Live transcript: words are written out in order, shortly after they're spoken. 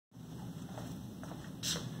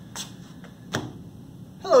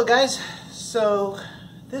Hello guys, so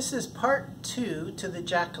this is part 2 to the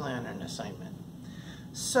jack-o'-lantern assignment.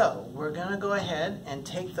 So we're going to go ahead and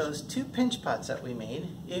take those 2 pinch pots that we made.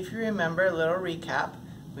 If you remember, a little recap,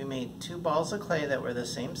 we made 2 balls of clay that were the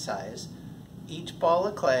same size. Each ball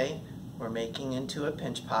of clay we're making into a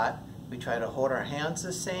pinch pot. We try to hold our hands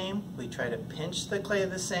the same, we try to pinch the clay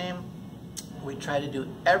the same, we try to do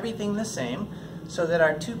everything the same so that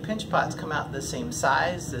our 2 pinch pots come out the same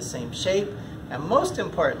size, the same shape, and most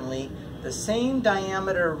importantly, the same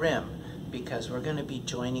diameter rim, because we're going to be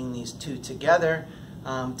joining these 2 together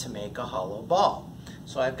to make a hollow ball.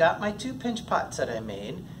 So I've got my 2 pinch pots that I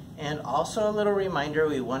made, and also a little reminder,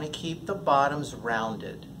 we want to keep the bottoms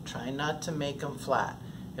rounded. Try not to make them flat.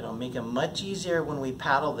 It'll make them much easier when we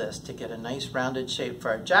paddle this to get a nice rounded shape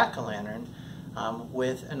for our jack-o'-lantern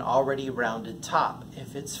with an already rounded top.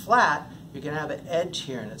 If it's flat, you're going to have an edge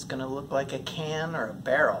here and it's going to look like a can or a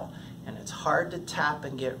barrel. And it's hard to tap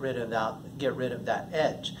and get rid of that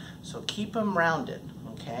edge. So keep them rounded,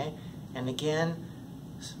 okay? And again,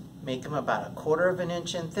 make them about 1/4 of an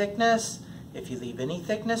inch in thickness. If you leave any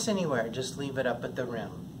thickness anywhere, just leave it up at the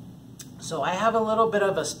rim. So I have a little bit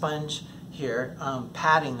of a sponge here,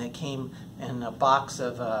 padding that came in a box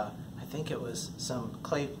of, I think it was some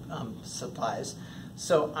clay supplies.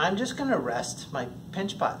 So I'm just gonna rest my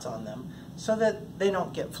pinch pots on them so that they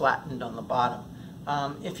don't get flattened on the bottom.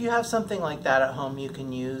 If you have something like that at home, you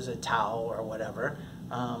can use a towel or whatever,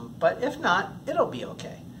 but if not, it'll be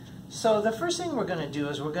okay. So the first thing we're going to do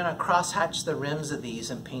is we're going to cross hatch the rims of these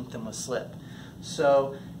and paint them with slip.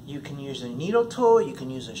 So you can use a needle tool, you can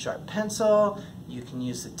use a sharp pencil, you can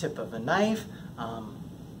use the tip of a knife.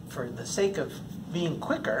 For the sake of being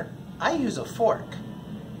quicker, I use a fork,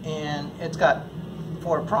 and it's got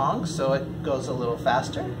 4 prongs, so it goes a little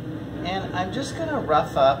faster. And I'm just going to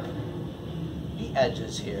rough up the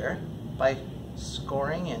edges here by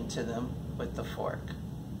scoring into them with the fork.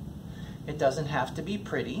 It doesn't have to be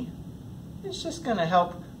pretty. It's just going to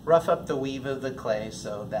help rough up the weave of the clay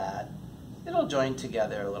so that it'll join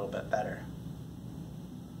together a little bit better.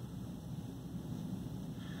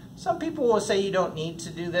 Some people will say you don't need to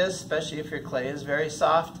do this, especially if your clay is very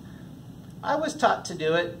soft. I was taught to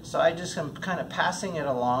do it, so I just am kind of passing it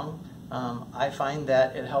along. I find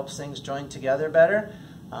that it helps things join together better.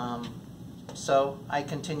 So I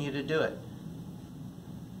continue to do it.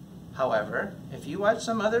 However, if you watch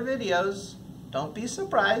some other videos, don't be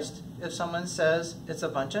surprised if someone says it's a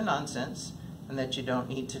bunch of nonsense and that you don't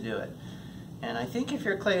need to do it. And I think if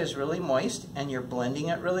your clay is really moist and you're blending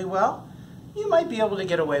it really well, you might be able to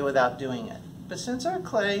get away without doing it. But since our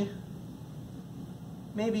clay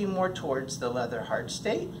may be more towards the leather hard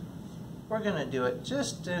state, we're going to do it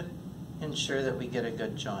just to ensure that we get a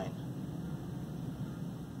good join.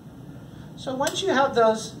 So once you have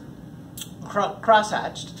those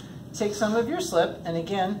cross-hatched, take some of your slip, and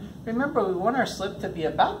again, remember we want our slip to be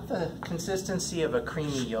about the consistency of a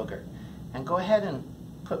creamy yogurt. And go ahead and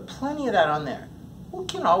put plenty of that on there. We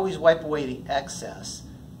can always wipe away the excess,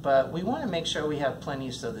 but we want to make sure we have plenty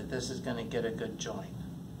so that this is going to get a good join.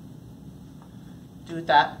 Do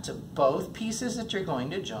that to both pieces that you're going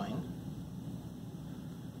to join.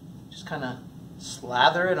 Just kind of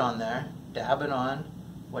slather it on there, dab it on,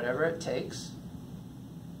 whatever it takes.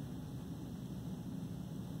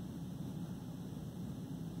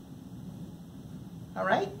 All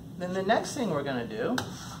right, then the next thing we're going to do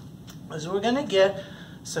is we're going to get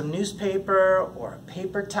some newspaper or a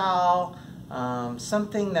paper towel,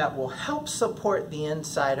 something that will help support the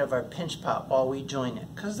inside of our pinch pot while we join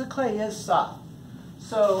it, because the clay is soft.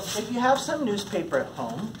 So if you have some newspaper at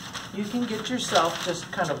home, you can get yourself just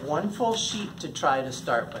kind of 1 full sheet to try to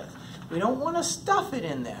start with. We don't want to stuff it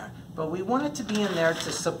in there, but we want it to be in there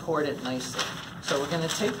to support it nicely. So we're going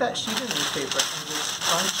to take that sheet of newspaper and just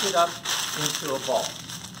crunch it up into a ball.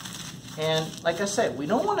 And like I said, we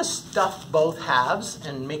don't want to stuff both halves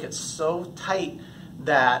and make it so tight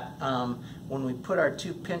that when we put our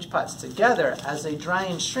 2 pinch pots together, as they dry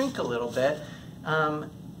and shrink a little bit,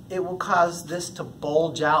 it will cause this to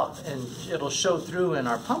bulge out and it'll show through in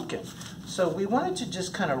our pumpkin. So we want it to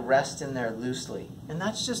just kind of rest in there loosely, and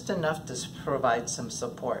that's just enough to provide some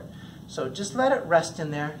support. So just let it rest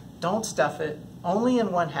in there, don't stuff it, only in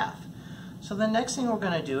 1/2. So the next thing we're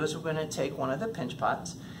going to do is we're going to take one of the pinch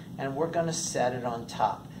pots and we're going to set it on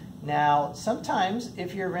top. Now sometimes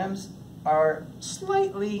if your rims are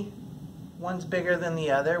slightly, one's bigger than the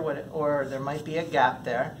other, or there might be a gap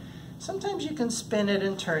there, sometimes you can spin it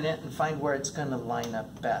and turn it and find where it's going to line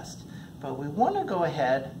up best. But we want to go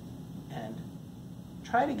ahead and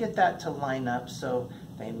try to get that to line up so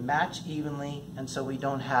they match evenly and so we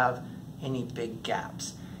don't have any big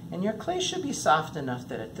gaps. And your clay should be soft enough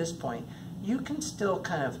that at this point you can still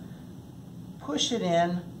kind of push it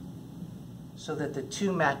in so that the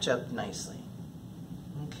two match up nicely.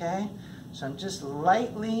 Okay? So I'm just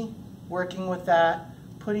lightly working with that,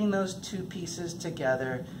 putting those two pieces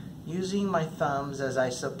together, using my thumbs as I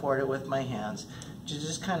support it with my hands to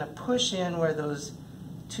just kind of push in where those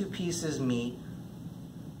two pieces meet,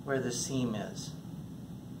 where the seam is.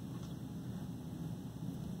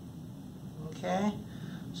 Okay?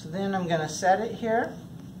 So then I'm going to set it here.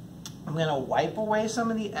 I'm going to wipe away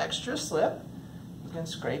some of the extra slip. You can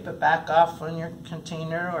scrape it back off on your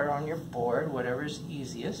container or on your board, whatever's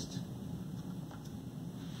easiest.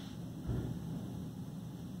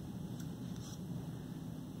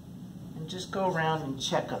 And just go around and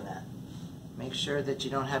check on that. Make sure that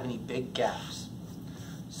you don't have any big gaps.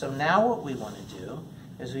 So now what we want to do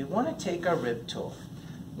is we want to take our rib tool.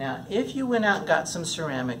 Now if you went out and got some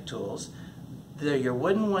ceramic tools, your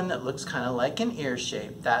wooden one that looks kind of like an ear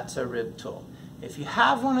shape, that's a rib tool. If you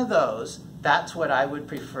have one of those, that's what I would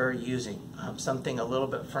prefer using, something a little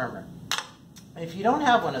bit firmer. If you don't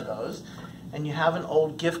have one of those and you have an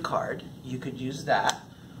old gift card, you could use that.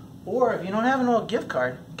 Or if you don't have an old gift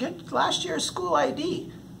card, get last year's school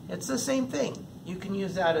ID. It's the same thing. You can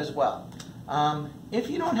use that as well. If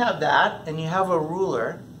you don't have that and you have a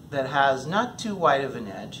ruler that has not too wide of an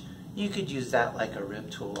edge, you could use that like a rib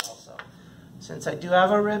tool also. Since I do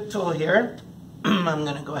have a rib tool here, I'm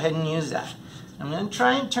going to go ahead and use that. I'm going to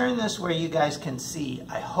try and turn this where you guys can see.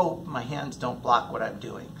 I hope my hands don't block what I'm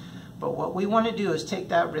doing. But what we want to do is take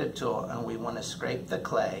that rib tool and we want to scrape the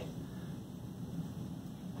clay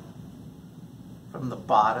from the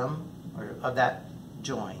bottom of that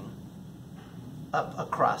join up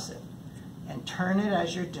across it and turn it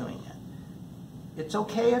as you're doing it. It's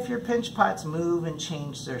okay if your pinch pots move and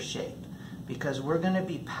change their shape because we're going to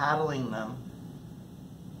be paddling them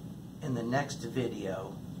in the next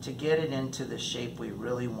video to get it into the shape we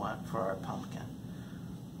really want for our pumpkin.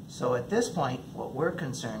 So at this point, what we're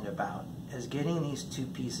concerned about is getting these two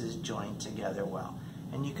pieces joined together well.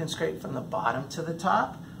 And you can scrape from the bottom to the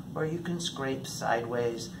top, or you can scrape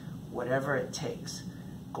sideways, whatever it takes.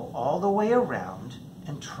 Go all the way around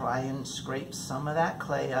and try and scrape some of that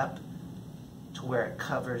clay up to where it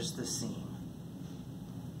covers the seam.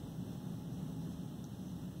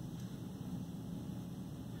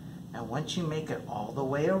 Now once you make it all the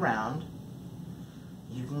way around,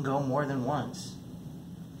 you can go more than once,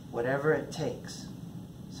 whatever it takes.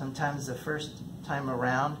 Sometimes the first time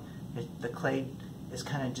around, the clay is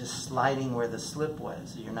kind of just sliding where the slip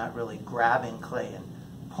was. You're not really grabbing clay and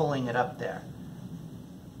pulling it up there.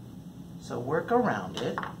 So work around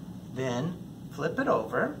it, then flip it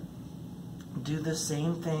over, do the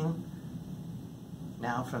same thing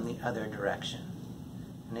now from the other direction.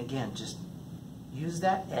 And again, just use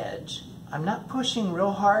that edge. I'm not pushing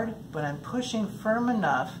real hard, but I'm pushing firm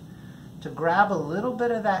enough to grab a little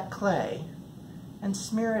bit of that clay and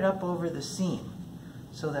smear it up over the seam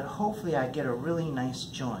so that hopefully I get a really nice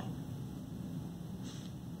join.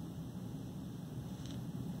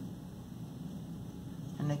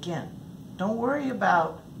 And again, don't worry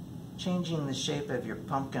about changing the shape of your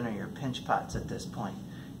pumpkin or your pinch pots at this point.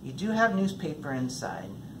 You do have newspaper inside,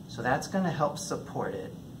 so that's going to help support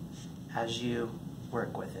it as you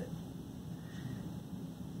work with it.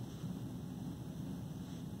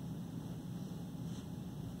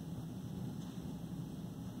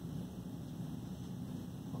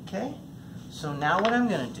 Okay, so now what I'm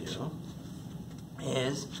going to do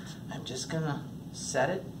is I'm just going to set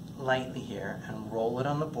it lightly here and roll it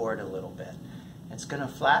on the board a little bit. It's going to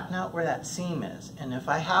flatten out where that seam is, and if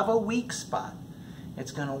I have a weak spot,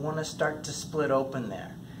 it's going to want to start to split open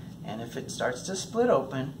there. And if it starts to split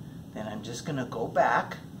open, then I'm just going to go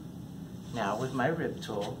back now with my rib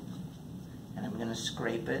tool and I'm going to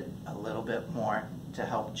scrape it a little bit more to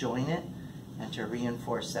help join it and to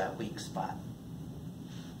reinforce that weak spot.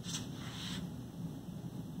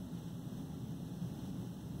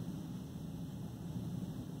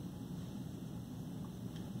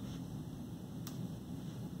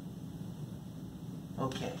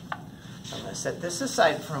 Okay, so I'm going to set this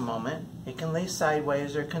aside for a moment. It can lay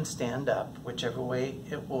sideways or can stand up, whichever way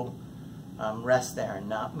it will rest there and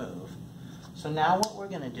not move. So now what we're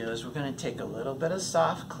going to do is we're going to take a little bit of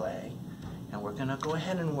soft clay and we're going to go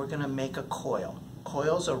ahead and we're going to make a coil.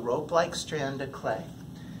 Coil's a rope-like strand of clay.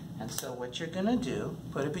 And so what you're going to do,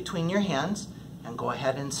 put it between your hands and go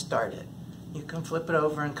ahead and start it. You can flip it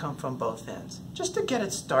over and come from both ends, just to get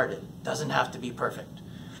it started. Doesn't have to be perfect.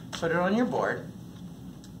 Put it on your board.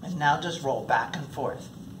 And now just roll back and forth.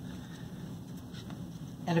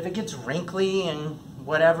 And if it gets wrinkly and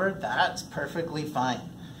whatever, that's perfectly fine.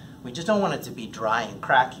 We just don't want it to be dry and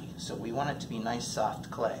cracky, so we want it to be nice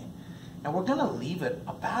soft clay. And we're going to leave it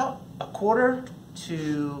about 1/4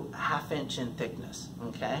 to 1/2 inch in thickness,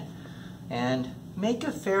 okay? And make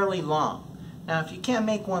it fairly long. Now if you can't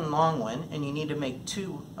make one long one and you need to make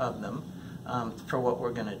 2 of them for what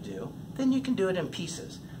we're going to do, then you can do it in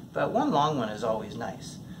pieces. But one long one is always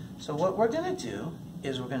nice. So what we're going to do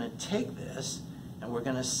is we're going to take this and we're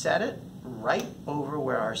going to set it right over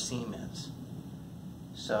where our seam is.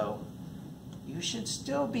 So you should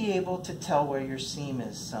still be able to tell where your seam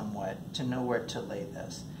is somewhat to know where to lay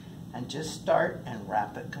this. And just start and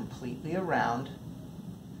wrap it completely around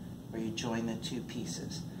where you join the 2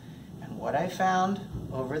 pieces. And what I found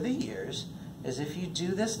over the years is if you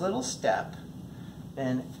do this little step,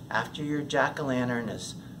 then after your jack-o'-lantern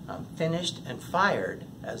is finished and fired,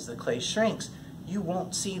 as the clay shrinks, you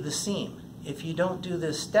won't see the seam. If you don't do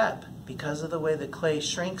this step, because of the way the clay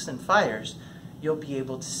shrinks and fires, you'll be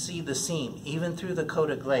able to see the seam, even through the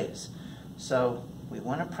coat of glaze. So we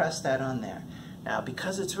want to press that on there. Now,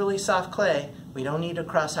 because it's really soft clay, we don't need to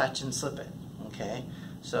cross-hatch and slip it, okay?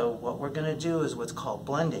 So what we're going to do is what's called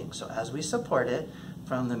blending. So as we support it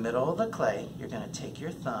from the middle of the clay, you're going to take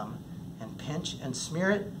your thumb and pinch and smear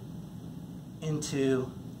it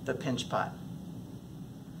into the pinch pot.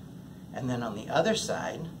 And then on the other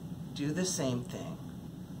side, do the same thing.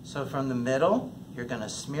 So from the middle, you're going to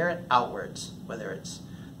smear it outwards, whether it's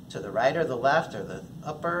to the right or the left or the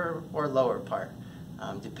upper or lower part,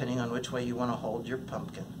 depending on which way you want to hold your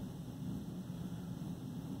pumpkin.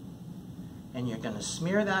 And you're going to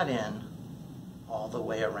smear that in all the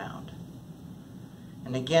way around.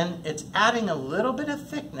 And again, it's adding a little bit of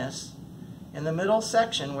thickness in the middle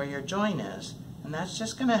section where your join is, and that's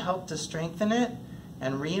just going to help to strengthen it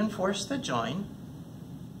and reinforce the join,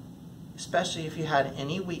 especially if you had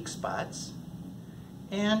any weak spots.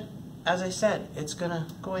 And as I said, it's going to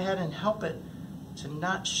go ahead and help it to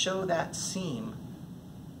not show that seam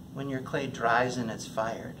when your clay dries and it's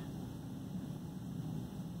fired.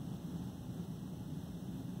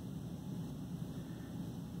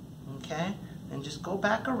 Okay, then just go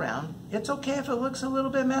back around. It's okay if it looks a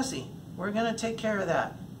little bit messy. We're going to take care of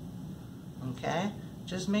that. Okay,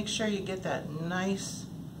 just make sure you get that nice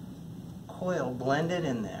coil blended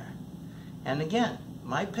in there. And again,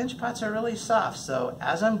 my pinch pots are really soft, so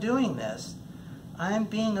as I'm doing this, I'm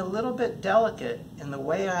being a little bit delicate in the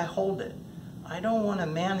way I hold it. I don't want to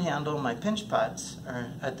manhandle my pinch pots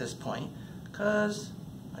at this point because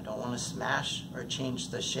I don't want to smash or change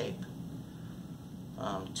the shape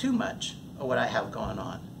too much of what I have going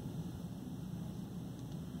on.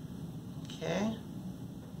 Okay.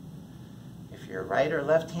 If you're right or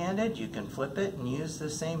left-handed, you can flip it and use the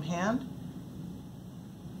same hand.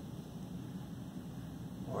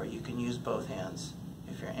 Or you can use both hands.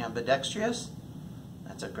 If you're ambidextrous,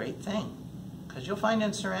 that's a great thing. Because you'll find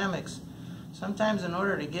in ceramics, sometimes in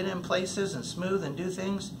order to get in places and smooth and do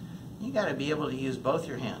things, you got to be able to use both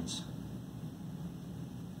your hands.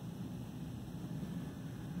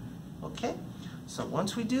 Okay, so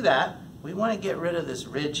once we do that, we want to get rid of this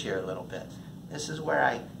ridge here a little bit. This is where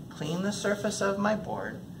I clean the surface of my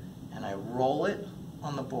board and I roll it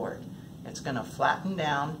on the board. It's going to flatten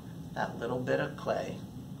down that little bit of clay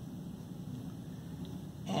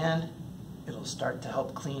and it'll start to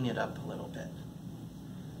help clean it up a little bit.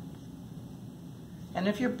 And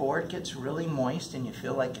if your board gets really moist and you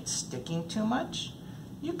feel like it's sticking too much,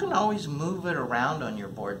 you can always move it around on your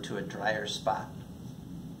board to a drier spot.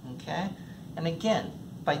 Okay? And again,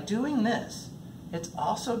 by doing this, it's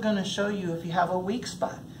also going to show you if you have a weak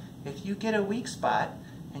spot. If you get a weak spot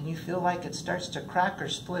and you feel like it starts to crack or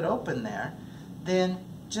split open there, then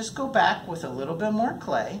just go back with a little bit more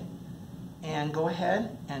clay and go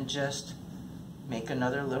ahead and just make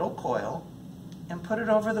another little coil and put it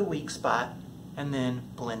over the weak spot and then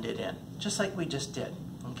blend it in, just like we just did.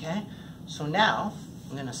 Okay? So now,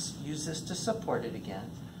 I'm going to use this to support it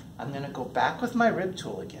again. I'm going to go back with my rib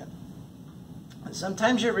tool again. And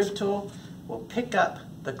sometimes your rib tool will pick up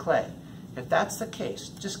the clay. If that's the case,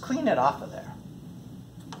 just clean it off of there.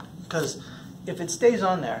 Because if it stays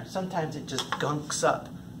on there, sometimes it just gunks up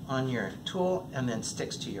on your tool and then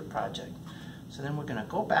sticks to your project. So then we're going to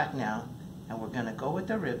go back now and we're going to go with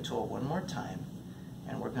the rib tool one more time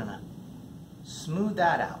and we're going to smooth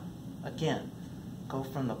that out. Again, go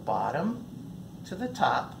from the bottom to the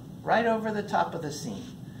top, right over the top of the seam,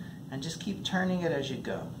 and just keep turning it as you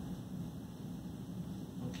go.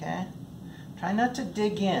 Okay? Try not to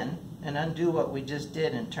dig in and undo what we just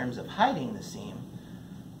did in terms of hiding the seam,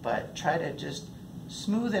 but try to just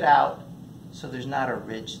smooth it out so there's not a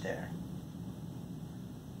ridge there.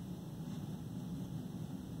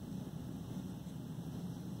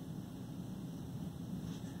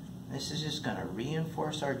 This is just going to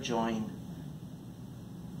reinforce our join.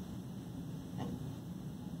 And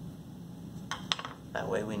that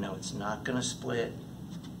way we know it's not going to split.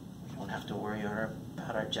 We don't have to worry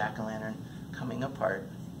about our jack-o'-lantern coming apart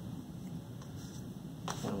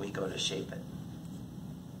when we go to shape it.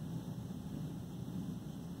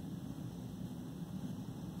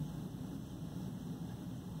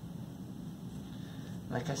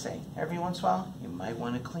 Like I say, every once in a while you might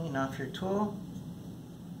want to clean off your tool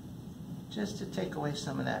just to take away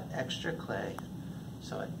some of that extra clay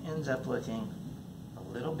so it ends up looking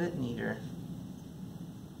a little bit neater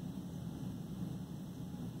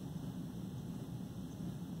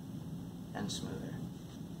and smoother.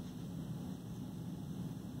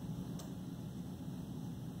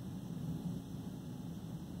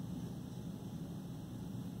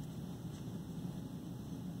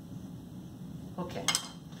 Okay,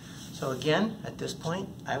 so again, at this point,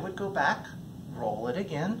 I would go back, roll it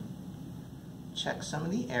again, check some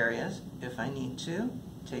of the areas. If I need to,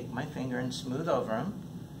 take my finger and smooth over them.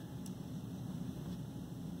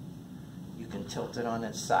 You can tilt it on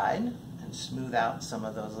its side and smooth out some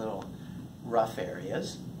of those little rough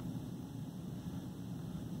areas.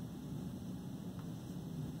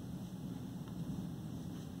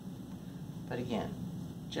 But again,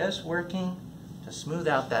 just working to smooth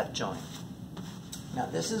out that joint. Now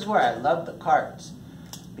this is where I love the cards,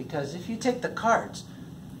 because if you take the cards,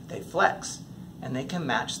 they flex and they can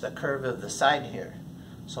match the curve of the side here.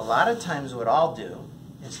 So a lot of times what I'll do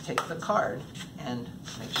is take the card and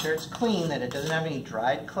make sure it's clean, that it doesn't have any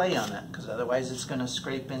dried clay on it, because otherwise it's going to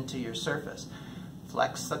scrape into your surface.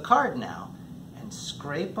 Flex the card now and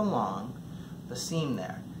scrape along the seam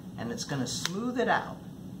there, and it's going to smooth it out.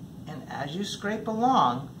 And as you scrape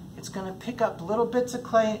along, it's going to pick up little bits of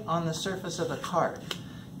clay on the surface of the card.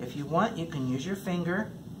 If you want, you can use your finger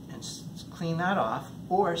and clean that off,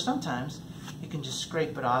 or sometimes you can just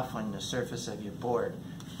scrape it off on the surface of your board.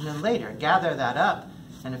 And then later, gather that up,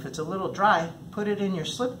 and if it's a little dry, put it in your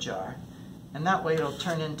slip jar, and that way it'll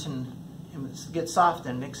turn into, get soft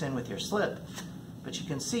and mix in with your slip. But you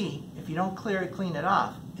can see, if you don't clean it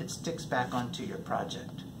off, it sticks back onto your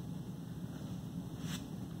project.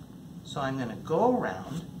 So I'm going to go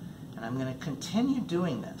around, and I'm going to continue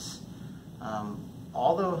doing this.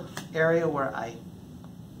 All the area where I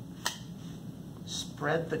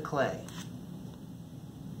spread the clay,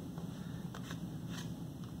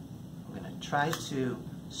 I'm going to try to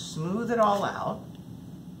smooth it all out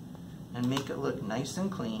and make it look nice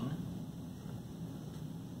and clean.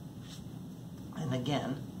 And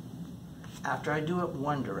again, after I do it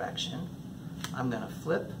one direction, I'm going to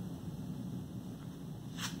flip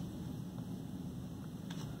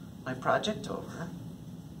my project over,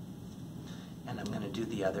 and I'm going to do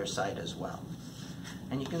the other side as well.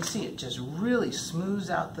 And you can see it just really smooths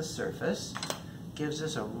out the surface, gives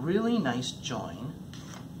us a really nice join.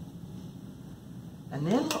 And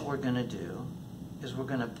then what we're going to do is we're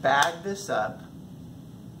going to bag this up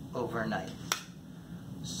overnight.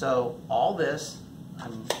 So all this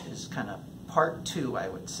is kind of part 2, I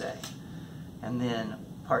would say. And then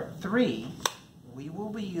part 3, we will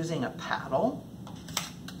be using a paddle.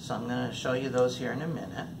 So I'm going to show you those here in a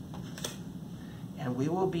minute. And we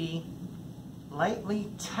will be lightly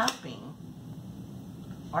tapping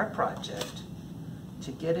our project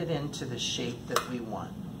to get it into the shape that we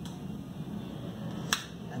want.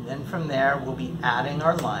 And then from there, we'll be adding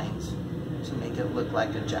our lines to make it look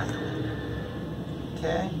like a jack-o'-lantern.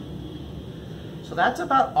 Okay? So that's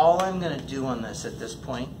about all I'm going to do on this at this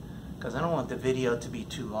point, because I don't want the video to be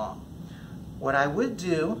too long. What I would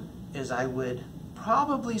do is I would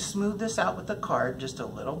probably smooth this out with the card just a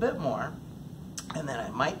little bit more, and then I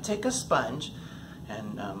might take a sponge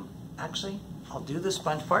and actually I'll do the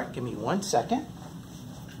sponge part. Give me 1 second.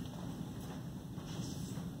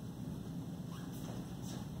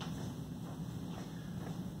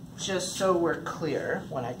 Just so we're clear,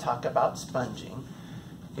 when I talk about sponging,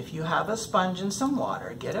 if you have a sponge and some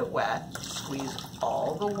water, get it wet, squeeze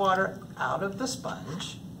all the water out of the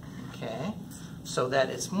sponge, okay, so that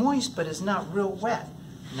it's moist but it's not real wet.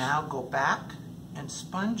 Now go back and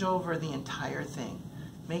sponge over the entire thing.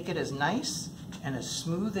 Make it as nice and as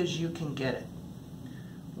smooth as you can get it.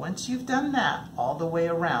 Once you've done that all the way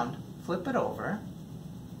around, flip it over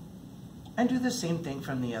and do the same thing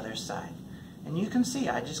from the other side. And you can see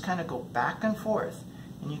I just kind of go back and forth,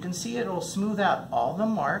 and you can see it'll smooth out all the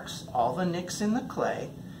marks, all the nicks in the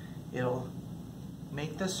clay. It'll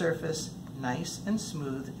make the surface nice and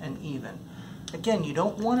smooth and even. Again, you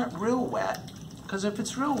don't want it real wet, because if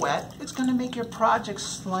it's real wet, it's going to make your project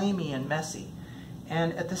slimy and messy.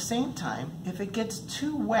 And at the same time, if it gets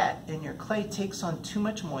too wet and your clay takes on too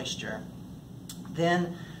much moisture,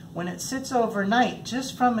 then when it sits overnight,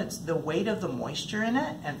 just from the weight of the moisture in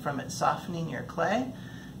it and from it softening your clay,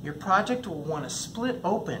 your project will want to split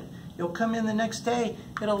open. You'll come in the next day,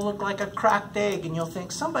 it'll look like a cracked egg, and you'll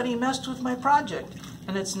think, somebody messed with my project.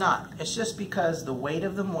 And it's not. It's just because the weight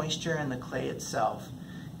of the moisture in the clay itself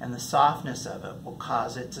and the softness of it will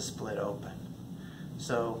cause it to split open.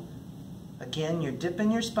 So again, you're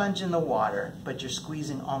dipping your sponge in the water, but you're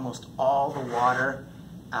squeezing almost all the water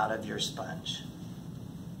out of your sponge.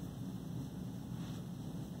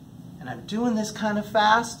 And I'm doing this kind of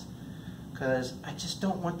fast because I just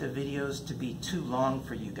don't want the videos to be too long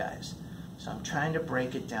for you guys. So I'm trying to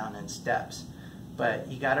break it down in steps. But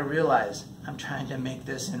you got to realize I'm trying to make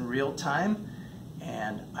this in real time,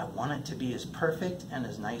 and I want it to be as perfect and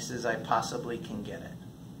as nice as I possibly can get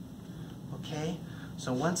it. Okay?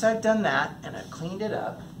 So once I've done that and I've cleaned it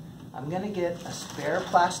up, I'm going to get a spare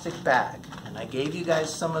plastic bag. And I gave you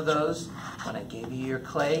guys some of those when I gave you your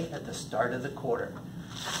clay at the start of the quarter.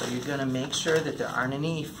 So you're going to make sure that there aren't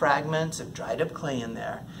any fragments of dried up clay in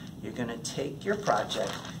there. You're going to take your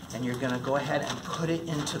project and you're going to go ahead and put it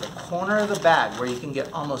into the corner of the bag where you can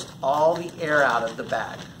get almost all the air out of the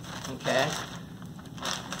bag. Okay?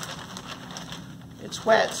 It's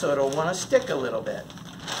wet, so it'll want to stick a little bit.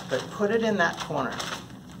 But put it in that corner.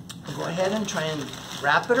 Go ahead and try and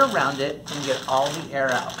wrap it around it and get all the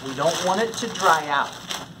air out. We don't want it to dry out.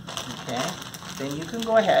 Okay? Then you can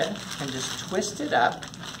go ahead and just twist it up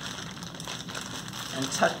and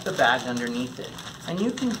tuck the bag underneath it. And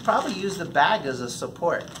you can probably use the bag as a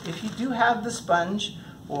support. If you do have the sponge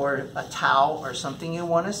or a towel or something you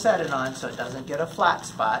want to set it on so it doesn't get a flat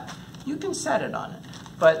spot, you can set it on it.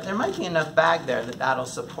 But there might be enough bag there that that'll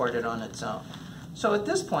support it on its own. So at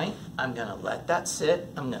this point, I'm going to let that sit.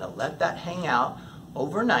 I'm going to let that hang out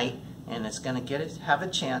overnight, and it's going to have a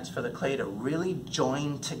chance for the clay to really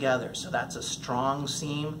join together. So that's a strong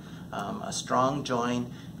seam, a strong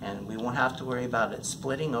join, and we won't have to worry about it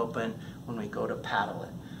splitting open when we go to paddle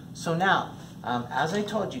it. So now, as I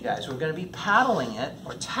told you guys, we're going to be paddling it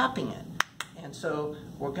or tapping it. And so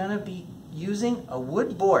we're going to be using a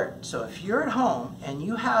wood board. So if you're at home and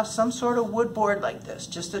you have some sort of wood board like this,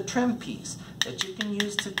 just a trim piece that you can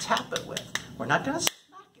use to tap it with, we're not going to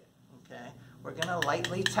smack it, okay? We're going to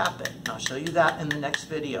lightly tap it. And I'll show you that in the next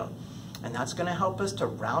video. And that's going to help us to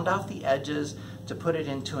round off the edges to put it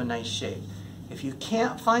into a nice shape. If you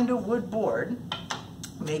can't find a wood board,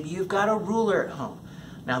 maybe you've got a ruler at home.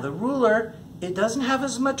 Now the ruler, it doesn't have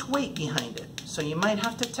as much weight behind it, so you might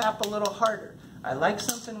have to tap a little harder. I like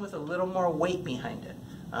something with a little more weight behind it,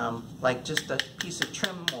 like just a piece of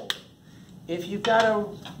trim molding. If you've got a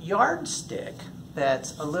yardstick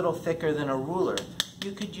that's a little thicker than a ruler,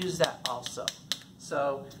 you could use that also.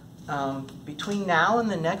 So between now and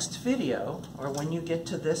the next video, or when you get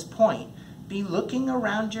to this point, be looking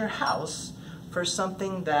around your house for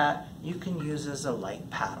something that you can use as a light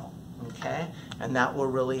paddle, okay? And that will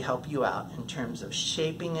really help you out in terms of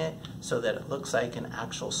shaping it so that it looks like an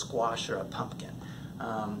actual squash or a pumpkin.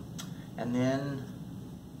 And then,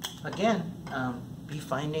 again, be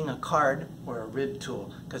finding a card or a rib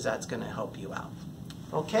tool, because that's going to help you out.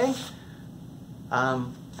 Okay?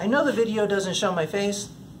 I know the video doesn't show my face,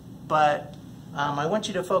 but I want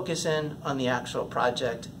you to focus in on the actual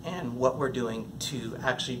project and what we're doing to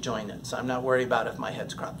actually join it. So I'm not worried about if my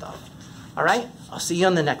head's cropped off. All right? I'll see you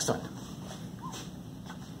on the next one.